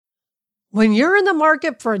When you're in the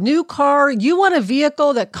market for a new car, you want a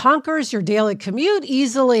vehicle that conquers your daily commute,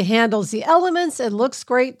 easily handles the elements, and looks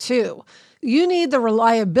great too. You need the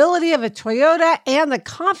reliability of a Toyota and the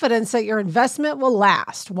confidence that your investment will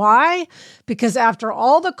last. Why? Because after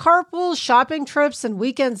all the carpools, shopping trips, and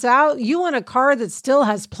weekends out, you want a car that still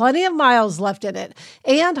has plenty of miles left in it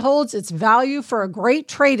and holds its value for a great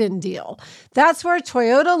trade-in deal. That's where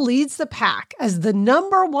Toyota leads the pack as the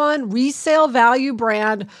 #1 resale value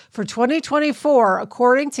brand for 2024,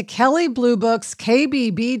 according to Kelley Blue Book's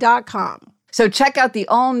KBB.com. So check out the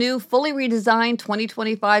all-new, fully redesigned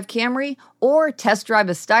 2025 Camry or test drive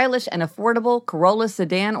a stylish and affordable Corolla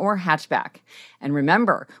sedan or hatchback. And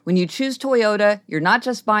remember, when you choose Toyota, you're not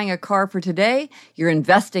just buying a car for today, you're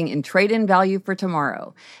investing in trade-in value for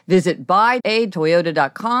tomorrow. Visit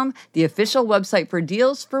buyatoyota.com, the official website for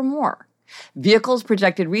deals, for more. Vehicles'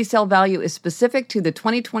 projected resale value is specific to the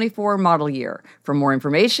 2024 model year. For more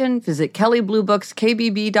information, visit Kelley Blue Book's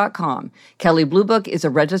KBB.com. Kelley Blue Book is a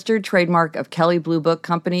registered trademark of Kelley Blue Book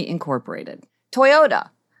Company, Incorporated.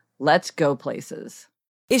 Toyota. Let's go places.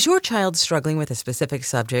 Is your child struggling with a specific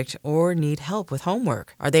subject or need help with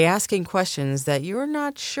homework? Are they asking questions that you're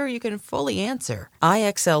not sure you can fully answer?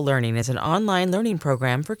 IXL Learning is an online learning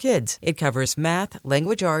program for kids. It covers math,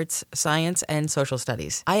 language arts, science, and social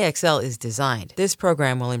studies. IXL is designed. This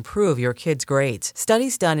program will improve your kids' grades.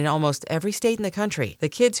 Studies done in almost every state in the country. The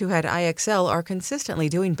kids who had IXL are consistently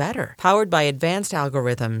doing better. Powered by advanced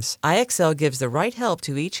algorithms, IXL gives the right help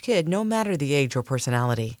to each kid no matter the age or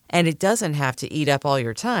personality. And it doesn't have to eat up all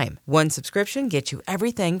your time. One subscription gets you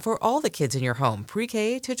everything for all the kids in your home,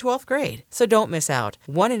 pre-K to 12th grade. So don't miss out.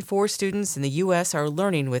 1 in 4 students in the U.S. are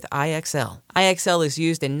learning with IXL. IXL is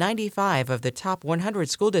used in 95 of the top 100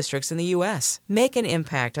 school districts in the U.S. Make an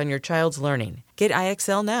impact on your child's learning. Get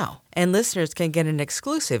IXL now. And listeners can get an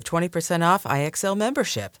exclusive 20% off IXL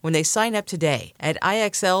membership when they sign up today at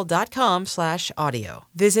IXL.com/audio.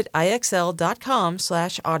 Visit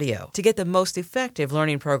IXL.com/audio to get the most effective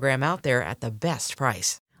learning program out there at the best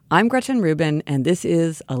price. I'm Gretchen Rubin, and this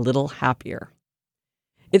is A Little Happier.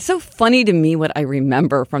 It's so funny to me what I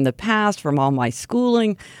remember from the past, from all my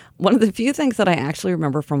schooling. One of the few things that I actually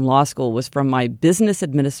remember from law school was from my business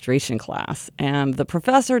administration class. And the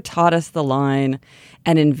professor taught us the line,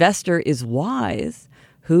 "An investor is wise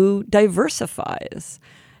who diversifies."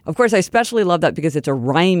 Of course, I especially love that because it's a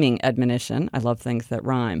rhyming admonition. I love things that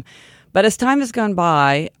rhyme. But as time has gone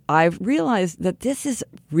by, I've realized that this is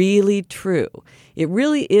really true. It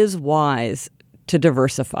really is wise to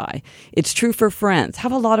diversify. It's true for friends. I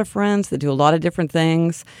have a lot of friends that do a lot of different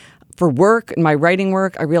things. For work, in my writing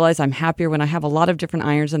work, I realize I'm happier when I have a lot of different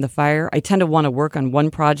irons in the fire. I tend to want to work on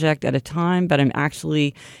one project at a time, but I'm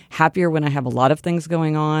actually happier when I have a lot of things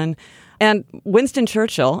going on. And Winston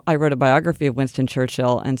Churchill, I wrote a biography of Winston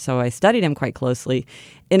Churchill, and so I studied him quite closely.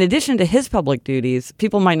 In addition to his public duties,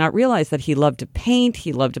 people might not realize that he loved to paint,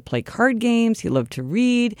 he loved to play card games, he loved to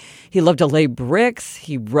read, he loved to lay bricks,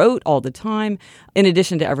 he wrote all the time, in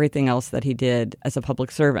addition to everything else that he did as a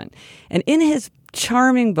public servant. And in his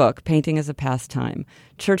charming book, Painting as a Pastime,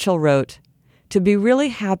 Churchill wrote, "To be really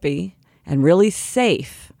happy and really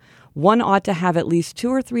safe, one ought to have at least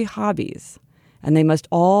 2 or 3 hobbies, and they must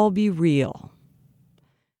all be real."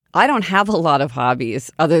 I don't have a lot of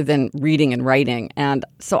hobbies other than reading and writing, and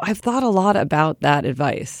so I've thought a lot about that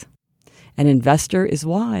advice. An investor is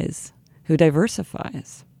wise who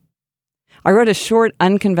diversifies. I wrote a short,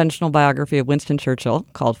 unconventional biography of Winston Churchill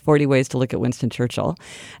called 40 Ways to Look at Winston Churchill,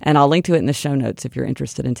 and I'll link to it in the show notes if you're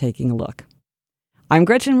interested in taking a look. I'm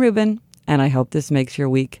Gretchen Rubin, and I hope this makes your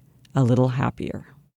week a little happier.